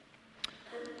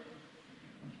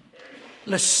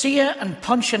Lucia and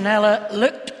Punchinella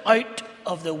looked out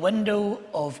of the window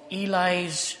of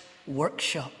Eli's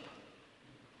workshop.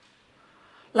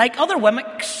 Like other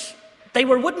Wemmicks, they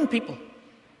were wooden people.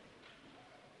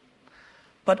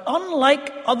 But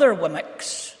unlike other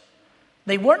Wemmicks,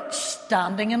 they weren't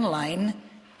standing in line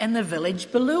in the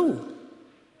village below.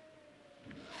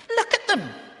 "Look at them,"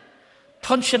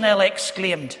 Punchinella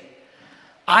exclaimed.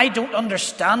 "I don't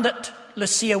understand it,"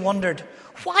 Lucia wondered.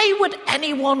 "Why would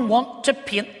anyone want to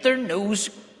paint their nose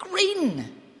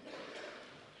green?"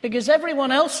 "Because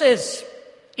everyone else is,"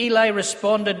 Eli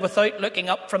responded without looking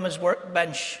up from his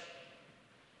workbench.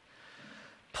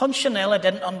 Punchinella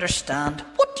didn't understand.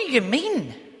 "What do you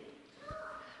mean?"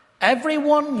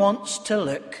 "Everyone wants to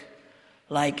look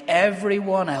like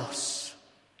everyone else.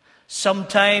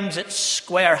 Sometimes it's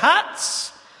square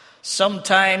hats,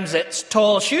 sometimes it's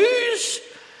tall shoes.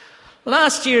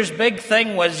 Last year's big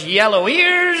thing was yellow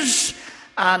ears,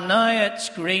 and now it's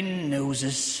green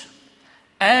noses.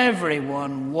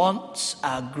 Everyone wants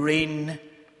a green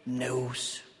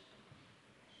nose."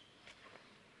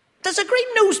 "Does a green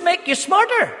nose make you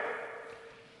smarter?"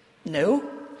 "No."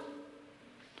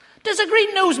 "Does a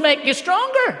green nose make you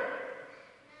stronger?"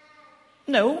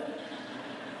 "No."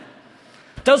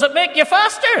 "Does it make you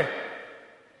faster?"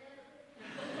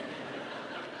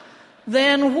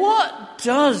 "Then what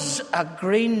does a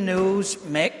green nose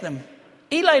make them?"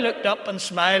 Eli looked up and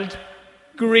smiled.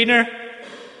 "Greener."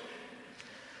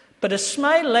 But his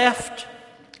smile left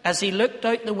as he looked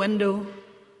out the window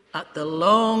at the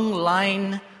long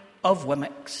line of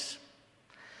Wemmicks.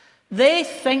 They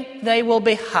think they will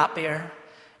be happier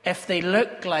if they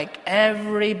look like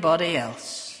everybody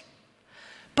else.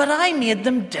 But I made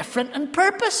them different on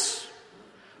purpose.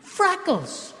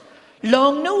 Freckles,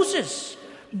 long noses,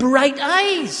 bright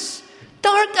eyes,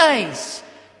 dark eyes.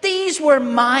 These were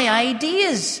my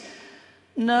ideas.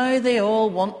 Now they all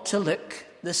want to look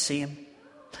the same.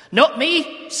 "Not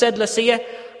me," said Lucia.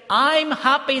 "I'm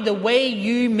happy the way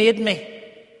you made me."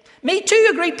 "Me too,"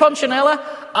 agreed Punchinella.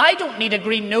 "I don't need a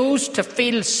green nose to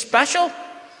feel special."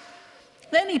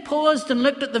 Then he paused and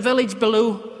looked at the village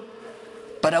below.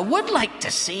 "But I would like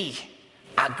to see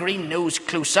a green nose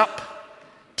close up.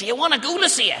 Do you want to go,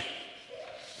 Lucia?"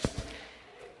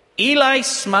 Eli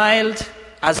smiled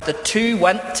as the two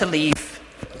went to leave.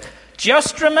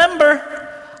 "Just remember,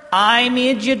 I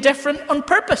made you different on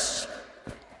purpose."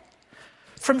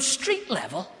 From street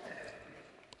level,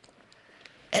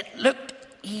 it looked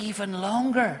even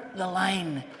longer, the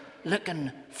line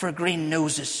looking for green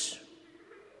noses.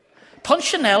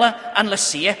 Punchinella and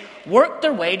Lucia worked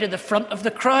their way to the front of the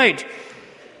crowd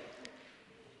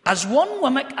as one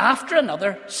Wemmick after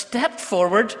another stepped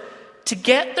forward to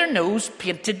get their nose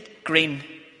painted green.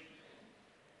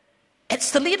 "It's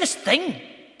the latest thing,"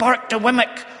 barked a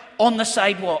Wemmick on the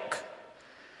sidewalk.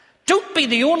 "Don't be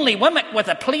the only Wemmick with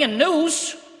a plain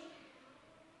nose."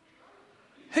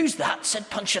 "Who's that?" said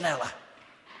Punchinella.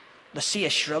 Lucia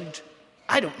shrugged.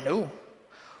 "I don't know."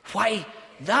 "Why,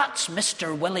 that's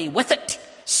Mr. Willie Withit,"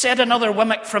 said another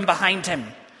Wemmick from behind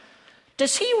him.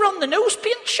 "Does he run the nose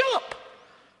paint shop?"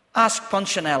 asked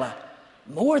Punchinella.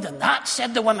 "More than that,"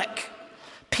 said the Wemmick.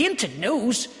 "Painted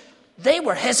nose, they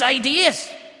were his ideas.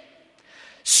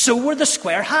 So were the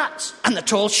square hats and the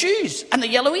tall shoes and the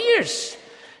yellow ears.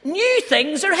 New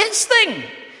things are his thing.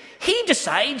 He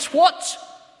decides what's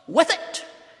with it.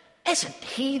 Isn't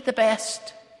he the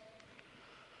best?"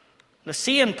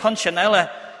 Lucia and Punchinella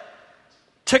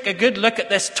took a good look at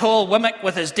this tall Wemmick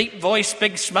with his deep voice,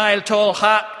 big smile, tall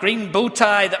hat, green bow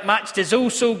tie that matched his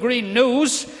oh-so-green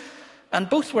nose, and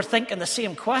both were thinking the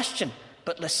same question,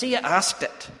 but Lucia asked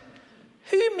it.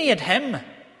 Who made him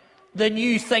the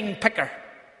new thing picker?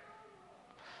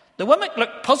 The Wemmick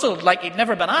looked puzzled, like he'd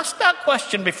never been asked that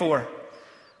question before.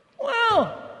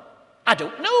 "Well, I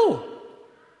don't know.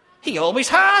 He always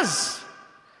has."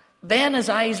 Then his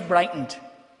eyes brightened.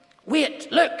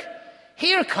 "Wait, look,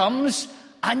 here comes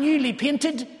a newly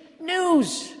painted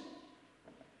nose."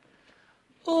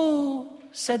 "Oh,"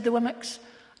 said the Wemmicks.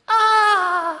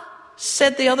 "Ah,"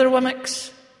 said the other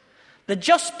Wemmicks. The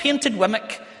just painted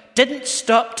Wemmick didn't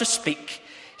stop to speak.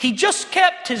 He just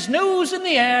kept his nose in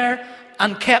the air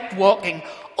and kept walking.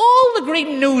 All the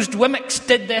green-nosed Wemmicks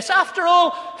did this. After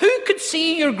all, who could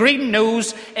see your green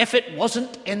nose if it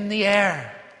wasn't in the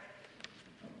air?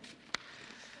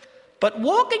 But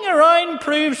walking around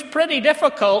proves pretty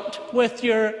difficult with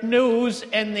your nose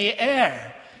in the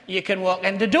air. You can walk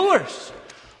into doors,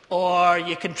 or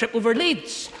you can trip over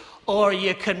leads, or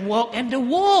you can walk into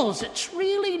walls. It's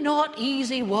really not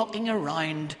easy walking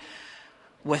around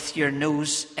with your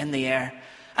nose in the air.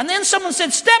 And then someone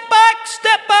said, "Step back,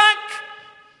 step back."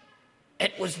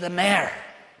 It was the mayor.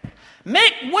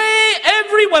 "Make way,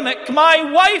 every Wemmick. My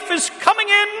wife is coming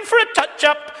in for a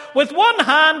touch-up." With one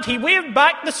hand, he waved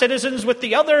back the citizens. With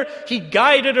the other, he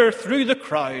guided her through the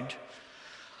crowd.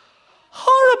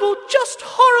 "Horrible, just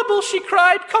horrible," she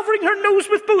cried, covering her nose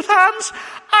with both hands.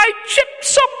 "I chipped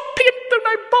some paint and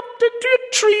I bumped into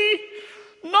a tree.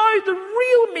 Now the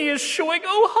real me is showing.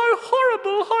 Oh, how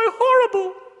horrible, how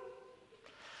horrible."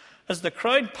 As the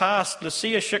crowd passed,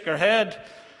 Lucia shook her head.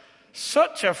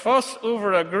 "Such a fuss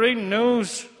over a green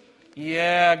nose."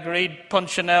 "Yeah," agreed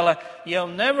Punchinella. "You'll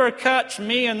never catch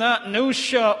me in that nose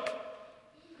shop."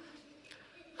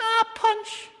 "Ah,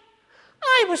 Punch,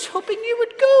 I was hoping you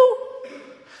would go."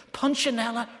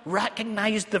 Punchinella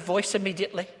recognized the voice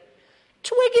immediately.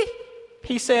 "Twiggy,"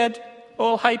 he said,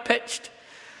 all high-pitched.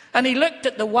 And he looked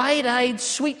at the wide-eyed,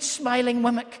 sweet-smiling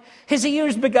Wemmick. His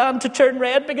ears began to turn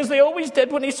red, because they always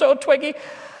did when he saw Twiggy.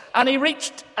 And he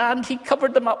reached and he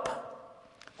covered them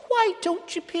up. "Why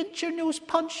don't you paint your nose,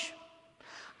 Punch?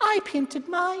 I painted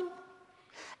mine.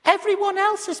 Everyone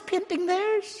else is painting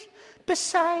theirs.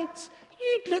 Besides,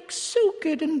 you'd look so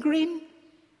good in green."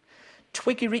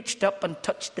 Twiggy reached up and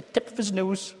touched the tip of his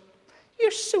nose.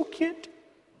 "You're so cute."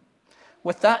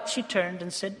 With that, she turned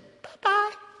and said,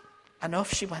 "Bye-bye." And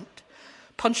off she went.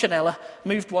 Punchinella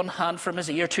moved one hand from his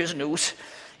ear to his nose.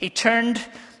 He turned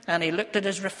and he looked at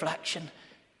his reflection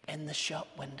in the shop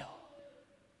window.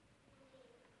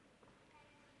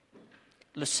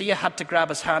 Lucia had to grab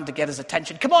his hand to get his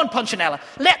attention. "Come on, Punchinella,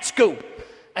 let's go."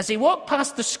 As he walked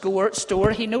past the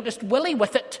store, he noticed Willie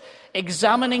Whiffet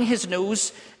examining his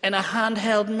nose in a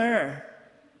handheld mirror.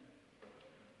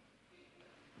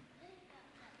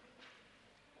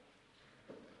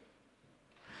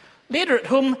 Later at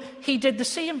home, he did the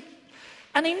same.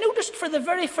 And he noticed for the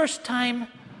very first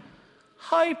time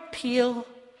how pale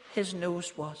his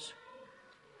nose was.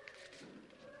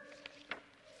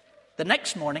 The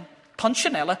next morning,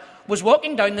 Punchinella was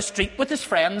walking down the street with his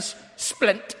friends,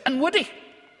 Splint and Woody.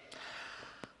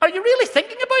 "Are you really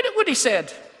thinking about it?" Woody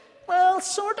said. "Well,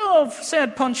 sort of,"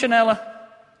 said Punchinella.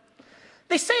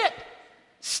 "They say it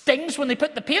stings when they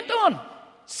put the paint on,"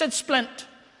 said Splint.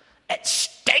 "It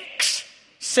stinks,"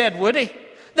 said Woody.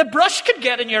 "The brush could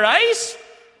get in your eyes,"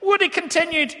 Woody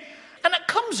continued. "And it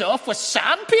comes off with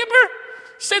sandpaper,"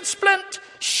 said Splint.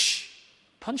 "Shh!"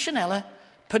 Punchinella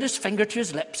put his finger to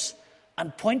his lips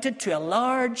and pointed to a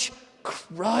large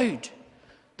crowd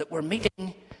that were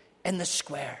meeting in the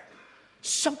square.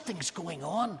 "Something's going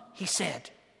on," he said.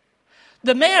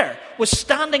 The mayor was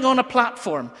standing on a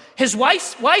platform. His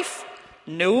wife,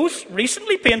 nose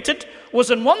recently painted,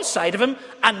 was on one side of him,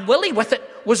 and Willie Whiffet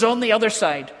was on the other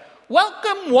side.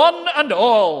 "Welcome one and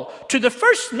all to the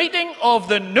first meeting of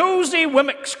the Nosy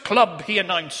Wemmicks Club," he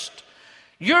announced.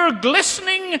 "Your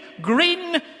glistening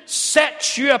green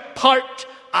sets you apart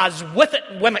as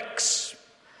Whiffet Wemmicks."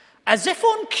 As if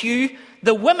on cue,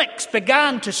 the Wemmicks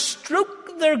began to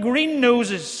stroke their green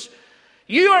noses.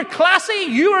 "You are classy,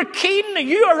 you are keen,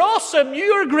 you are awesome,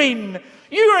 you are green.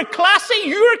 You are classy,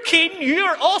 you are keen, you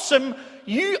are awesome,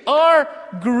 you are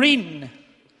green."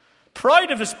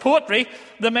 Proud of his poetry,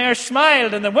 the mayor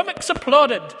smiled and the Wemmicks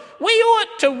applauded. "We owe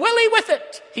it to Willie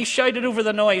Whiffet," he shouted over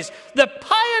the noise, "the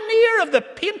pioneer of the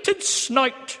painted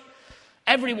snout."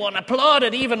 Everyone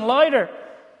applauded even louder.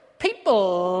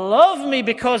 "People love me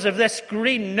because of this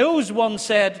green nose," one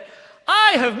said.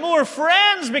 "I have more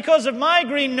friends because of my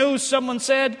green nose," someone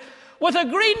said. "With a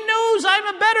green nose, I'm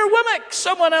a better Wemmick,"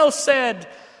 someone else said.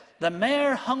 The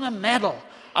mayor hung a medal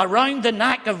around the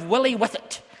neck of Willie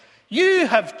Whiffet. "You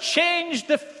have changed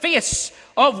the face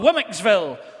of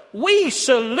Wemmicksville. We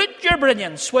salute your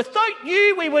brilliance. Without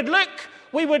you, we would look,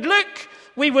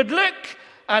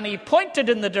 and he pointed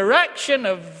in the direction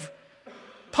of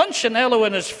Punchinello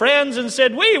and his friends and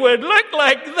said, "We would look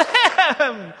like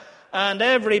them." And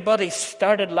everybody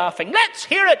started laughing. Let's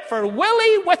hear it for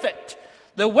Willie Whiffet,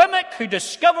 the Wemmick who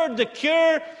discovered the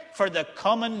cure for the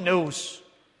common nose.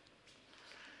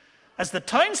 As the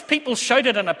townspeople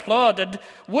shouted and applauded,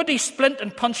 Woody, Splint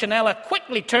and Punchinella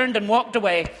quickly turned and walked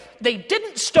away. They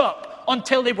didn't stop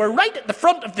until they were right at the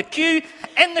front of the queue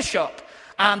in the shop,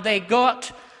 and they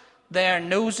got their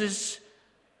noses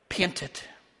painted.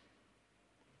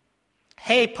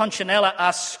 "Hey, Punchinella,"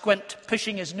 asked Squint,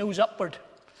 pushing his nose upward.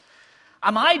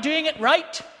 "Am I doing it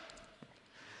right?"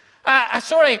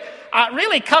 Sorry, I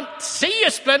really can't see you,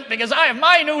 Splint, because I have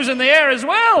my nose in the air as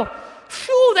well."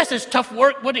 "Phew, this is tough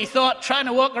work," Woody thought, trying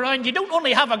to walk around. You don't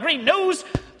only have a green nose,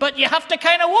 but you have to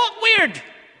kind of walk weird.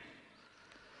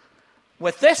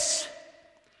 With this,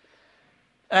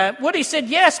 Woody said,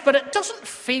 "Yes, but it doesn't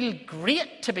feel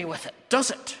great to be with it, does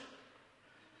it?"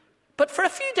 But for a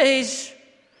few days,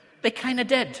 They kind of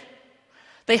did.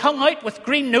 They hung out with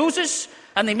green noses,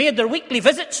 and they made their weekly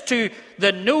visits to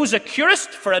the nose oculist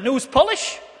for a nose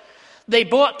polish. They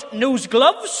bought nose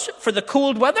gloves for the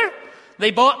cold weather.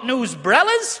 They bought nose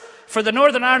brellas for the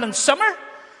Northern Ireland summer.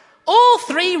 All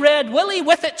three read Willie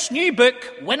Withyt's new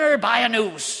book, Winner by a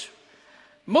Nose.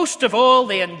 Most of all,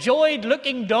 they enjoyed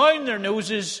looking down their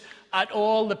noses at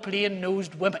all the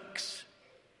plain-nosed Wemmicks.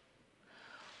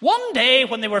 One day,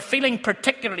 when they were feeling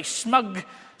particularly smug,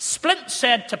 Splint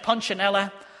said to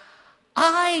Punchinella,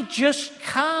 "I just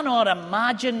cannot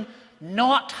imagine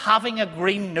not having a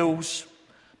green nose."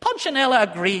 Punchinella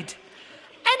agreed.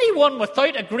 Anyone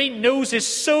without a green nose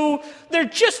is they're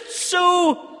just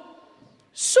so...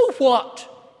 So what?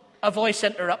 A voice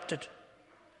interrupted.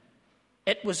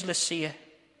 It was Lucia.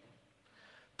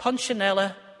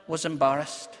 Punchinella was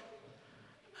embarrassed.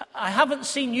 "I haven't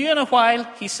seen you in a while,"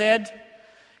 he said.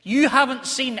 "You haven't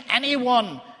seen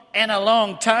anyone in a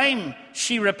long time,"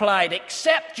 she replied,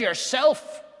 "except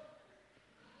yourself."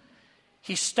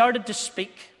 He started to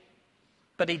speak,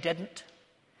 but he didn't.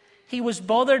 He was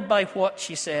bothered by what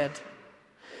she said.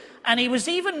 And he was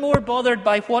even more bothered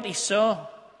by what he saw.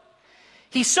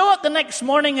 He saw it the next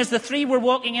morning as the three were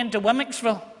walking into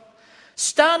Wemmicksville.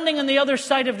 Standing on the other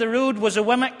side of the road was a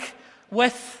Wemmick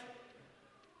with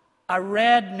a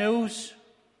red nose.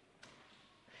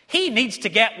 "He needs to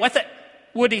get with it,"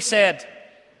 Woody said.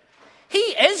 "He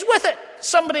is with it,"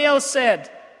 somebody else said.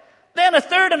 Then a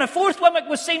third and a fourth Wemmick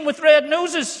was seen with red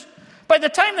noses. By the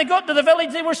time they got to the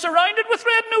village, they were surrounded with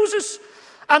red noses.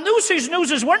 And those whose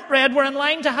noses weren't red were in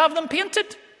line to have them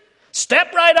painted.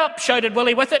 "Step right up," shouted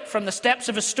Willie Withyt from the steps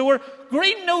of his store.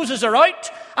 "Green noses are out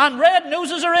and red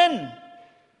noses are in."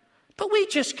 "But we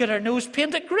just get our nose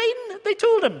painted green," they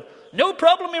told him. "No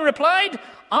problem," he replied.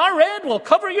 "Our red will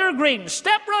cover your green.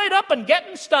 Step right up and get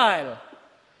in style."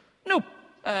 No,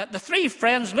 the three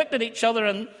friends looked at each other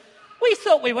and, "We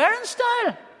thought we were in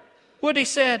style," Woody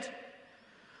said.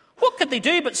 What could they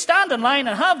do but stand in line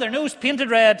and have their nose painted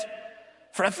red?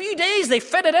 For a few days they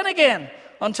fitted in again,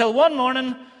 until one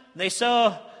morning they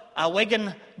saw a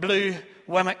Wigan blue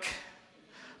Wemmick.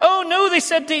 "Oh no," they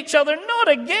said to each other, "not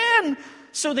again."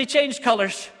 So they changed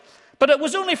colours. But it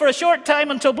was only for a short time,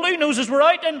 until blue noses were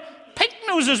out and pink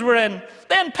noses were in.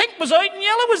 Then pink was out and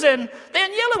yellow was in.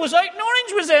 Then yellow was out and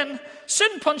orange was in.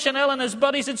 Soon Punchinella and his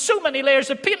buddies had so many layers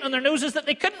of paint on their noses that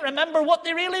they couldn't remember what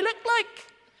they really looked like.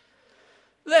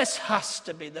 "This has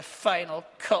to be the final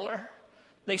colour,"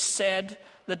 they said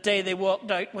the day they walked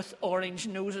out with orange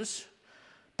noses.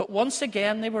 But once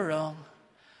again they were wrong.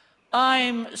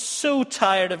 "I'm so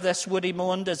tired of this," Woody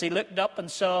moaned as he looked up and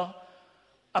saw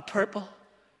a purple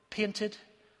painted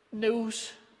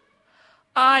nose.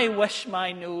 "I wish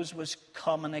my nose was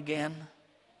common again."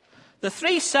 The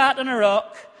three sat on a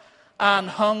rock and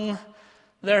hung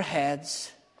their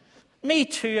heads. "Me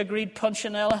too," agreed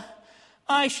Punchinella.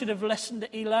 "I should have listened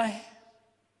to Eli."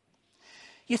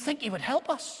 "You think he would help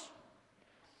us?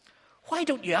 Why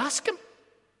don't you ask him?"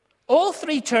 All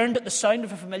three turned at the sound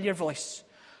of a familiar voice.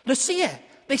 "Lucia,"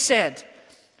 they said.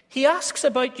 "He asks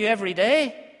about you every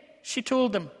day," she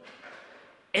told them.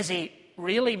 "Is he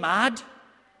really mad?"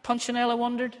 Punchinella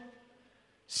wondered.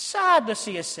 "Sad,"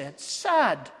 Lucia said.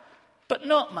 "Sad, but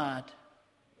not mad."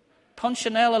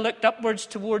 Punchinella looked upwards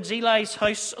towards Eli's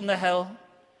house on the hill.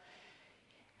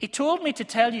 "He told me to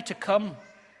tell you to come,"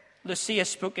 Lucia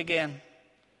spoke again.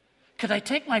 "Could I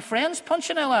take my friends?"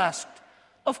 Punchinella asked.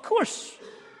 "Of course."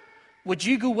 "Would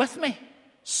you go with me?"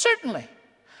 "Certainly."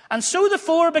 And so the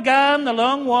four began the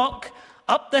long walk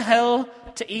up the hill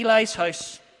to Eli's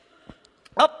house.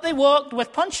 Up they walked,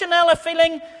 with Punchinella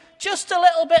feeling just a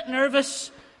little bit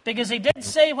nervous, because he did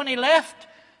say when he left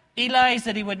Eli's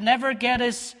that he would never get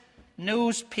his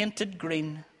nose painted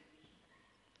green.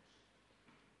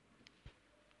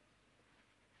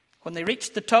 When they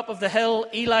reached the top of the hill,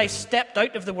 Eli stepped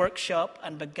out of the workshop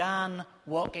and began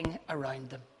walking around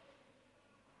them.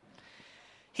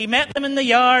 He met them in the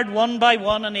yard one by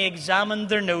one and he examined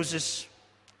their noses.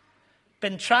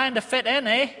 "Been trying to fit in,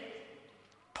 eh?"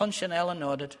 Punchinella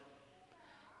nodded.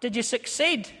 "Did you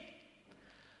succeed?"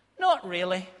 "Not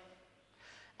really.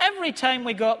 Every time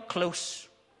we got close,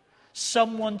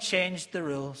 someone changed the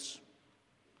rules."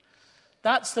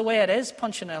 "That's the way it is,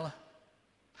 Punchinella."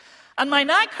 "And my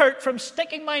neck hurt from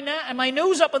sticking my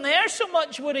nose up in the air so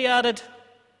much," Woody added.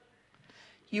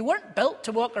 "You weren't built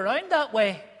to walk around that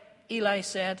way," Eli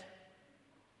said.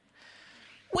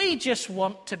 "We just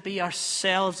want to be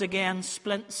ourselves again,"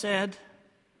 Splint said.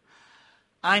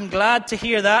 "I'm glad to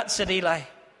hear that," said Eli.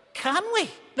 "Can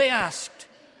we?" they asked.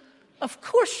 "Of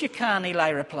course you can," Eli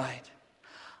replied.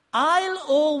 "I'll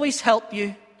always help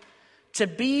you to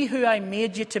be who I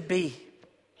made you to be.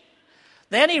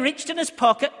 Then he reached in his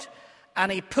pocket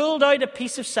and he pulled out a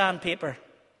piece of sandpaper.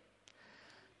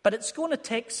 But it's going to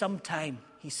take some time,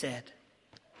 he said.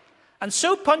 And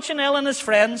so Punchinello and his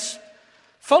friends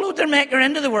followed their maker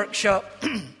into the workshop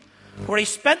where he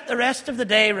spent the rest of the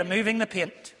day removing the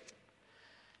paint.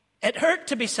 It hurt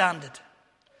to be sanded,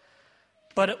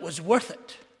 but it was worth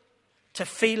it to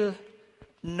feel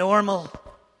normal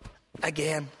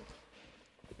again.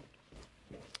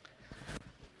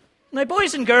 Now,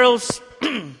 boys and girls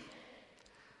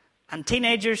and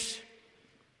teenagers,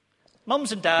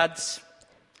 mums and dads,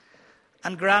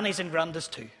 and grannies and grandas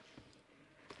too.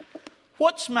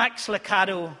 What's Max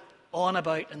Lucado on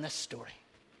about in this story?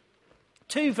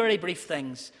 Two very brief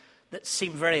things that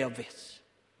seem very obvious.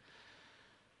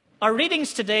 Our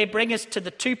readings today bring us to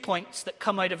the 2 points that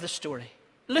come out of the story.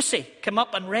 Lucy came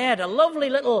up and read a lovely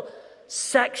little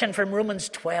section from Romans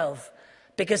 12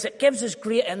 because it gives us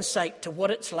great insight to what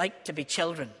it's like to be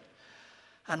children.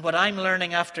 And what I'm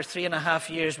learning after 3.5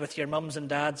 years with your mums and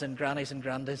dads and grannies and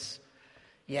grandas,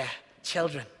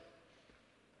 children.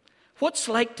 What's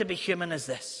like to be human is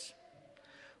this.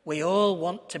 We all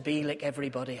want to be like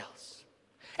everybody else.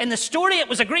 In the story, it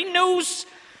was a green nose,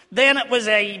 then it was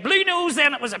a blue nose,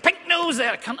 then it was a pink nose.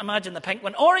 I can't imagine the pink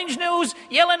one. Orange nose,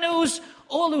 yellow nose,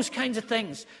 all those kinds of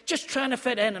things. Just trying to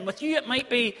fit in. And with you, it might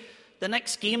be the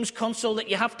next games console that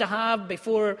you have to have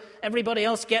before everybody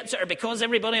else gets it or because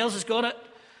everybody else has got it.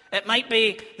 It might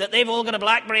be that they've all got a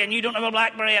BlackBerry and you don't have a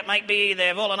BlackBerry. It might be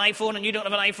they've all an iPhone and you don't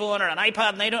have an iPhone, or an iPad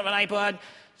and they don't have an iPad.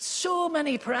 So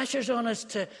many pressures on us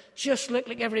to just look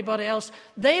like everybody else.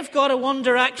 They've got a One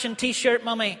Direction t-shirt,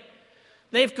 mummy.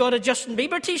 They've got a Justin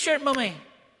Bieber t-shirt, mummy.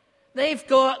 They've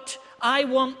got, I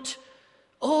want.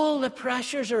 All the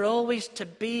pressures are always to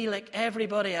be like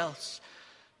everybody else.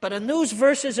 But in those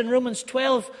verses in Romans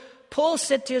 12, Paul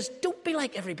said to us, don't be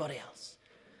like everybody else.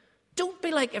 Don't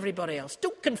be like everybody else.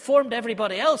 Don't conform to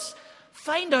everybody else.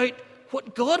 Find out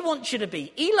what God wants you to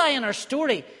be. Eli in our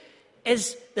story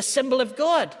is the symbol of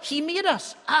God. He made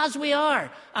us as we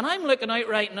are. And I'm looking out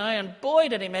right now, and boy,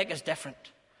 did he make us different.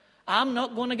 I'm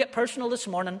not going to get personal this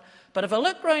morning, but if I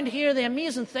look around here, the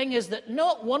amazing thing is that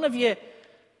not one of you,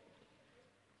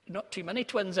 not too many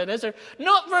twins in, is there?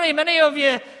 Not very many of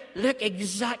you look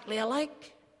exactly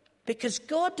alike, because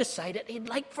God decided he'd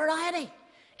like variety.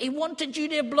 He wanted you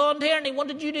to have blonde hair, and he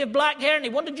wanted you to have black hair, and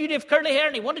he wanted you to have curly hair,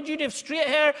 and he wanted you to have straight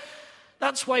hair.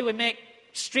 That's why we make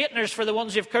straighteners for the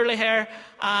ones who have curly hair,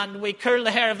 and we curl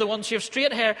the hair of the ones who have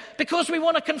straight hair, because we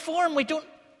want to conform. We don't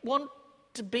want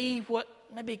to be what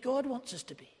maybe God wants us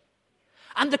to be.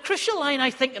 And the crucial line, I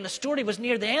think, in the story was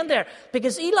near the end there,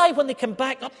 because Eli, when they came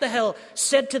back up the hill,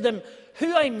 said to them,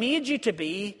 who I made you to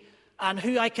be and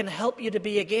who I can help you to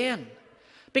be again.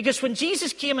 Because when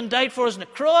Jesus came and died for us on the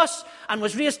cross and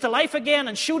was raised to life again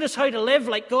and showed us how to live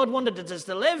like God wanted us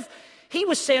to live, he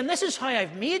was saying, this is how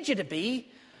I've made you to be,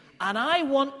 and I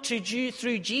want to,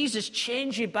 through Jesus,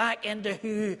 change you back into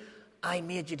who I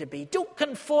made you to be. Don't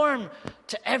conform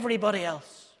to everybody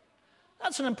else.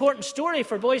 That's an important story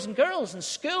for boys and girls in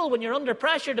school when you're under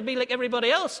pressure to be like everybody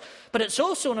else. But it's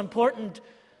also an important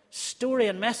story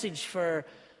and message for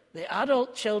the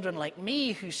adult children like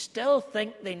me who still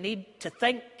think they need to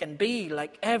think and be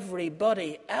like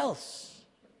everybody else.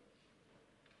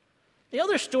 The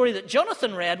other story that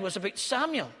Jonathan read was about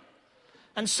Samuel.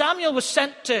 And Samuel was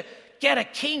sent to get a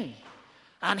king.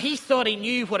 And he thought he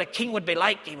knew what a king would be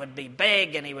like. He would be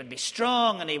big and he would be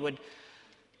strong and he would...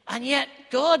 And yet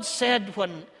God said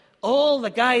when all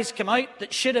the guys came out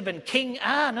that should have been king, no,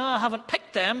 I haven't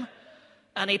picked them.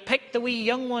 And he picked the wee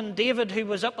young one, David, who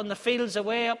was up in the fields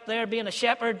away up there being a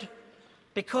shepherd,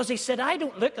 because he said, I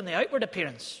don't look on the outward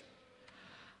appearance.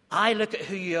 I look at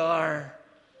who you are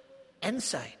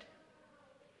inside.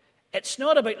 It's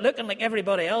not about looking like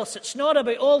everybody else. It's not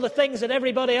about all the things that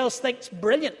everybody else thinks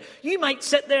brilliant. You might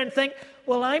sit there and think,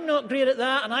 well, I'm not great at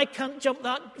that, and I can't jump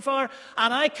that far,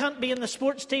 and I can't be in the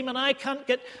sports team, and I can't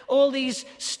get all these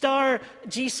star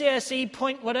GCSE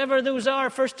point, whatever those are,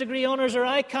 first degree honours, or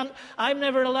I'm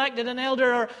never elected an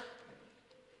elder.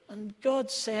 And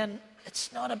God's saying,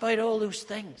 it's not about all those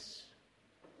things.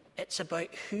 It's about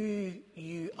who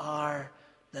you are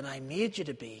that I made you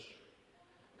to be,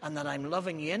 and that I'm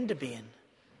loving you into being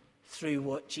through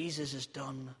what Jesus has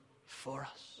done for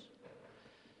us.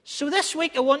 So this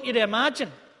week I want you to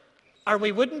imagine, are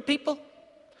we wooden people?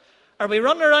 Are we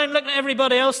running around looking at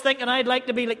everybody else thinking I'd like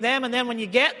to be like them, and then when you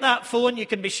get that phone you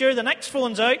can be sure the next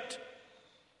phone's out?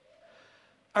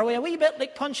 Are we a wee bit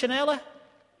like Punchinello,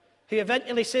 who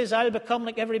eventually says I'll become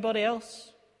like everybody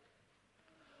else?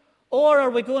 Or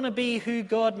are we going to be who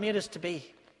God made us to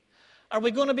be? Are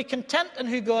we going to be content in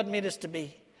who God made us to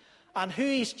be and who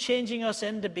he's changing us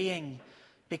into being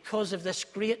because of this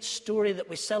great story that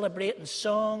we celebrate in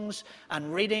songs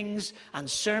and readings and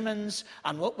sermons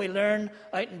and what we learn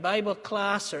out in Bible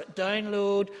class or at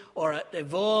Download or at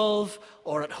Evolve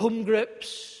or at home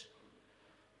groups?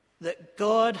 That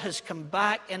God has come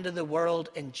back into the world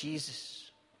in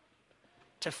Jesus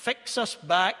to fix us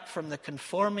back from the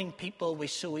conforming people we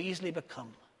so easily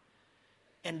become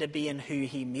into being who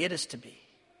he made us to be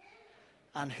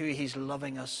and who he's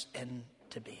loving us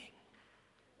into being.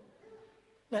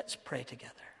 Let's pray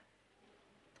together.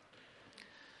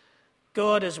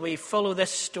 God, as we follow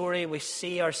this story, we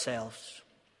see ourselves.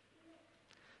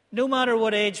 No matter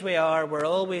what age we are, we're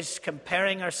always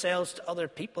comparing ourselves to other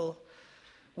people,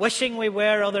 wishing we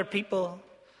were other people,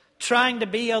 trying to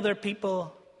be other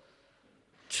people,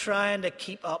 trying to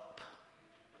keep up.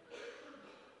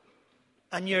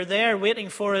 And you're there waiting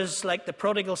for us like the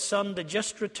prodigal son to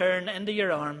just return into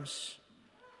your arms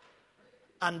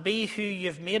and be who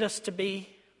you've made us to be,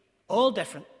 all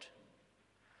different,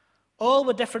 all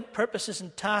with different purposes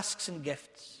and tasks and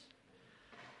gifts,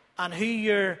 and who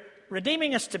you're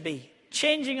redeeming us to be,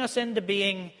 changing us into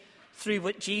being through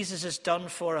what Jesus has done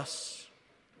for us.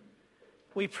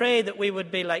 We pray that we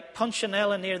would be like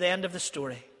Punchinella near the end of the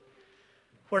story.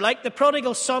 We're like the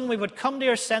prodigal son, we would come to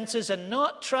our senses and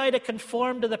not try to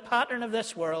conform to the pattern of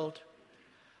this world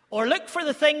or look for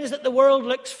the things that the world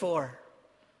looks for,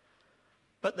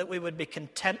 but that we would be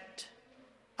content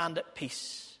and at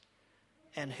peace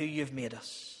in who you've made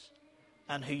us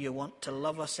and who you want to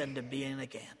love us into being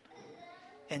again.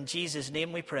 In Jesus'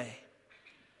 name we pray.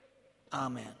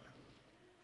 Amen.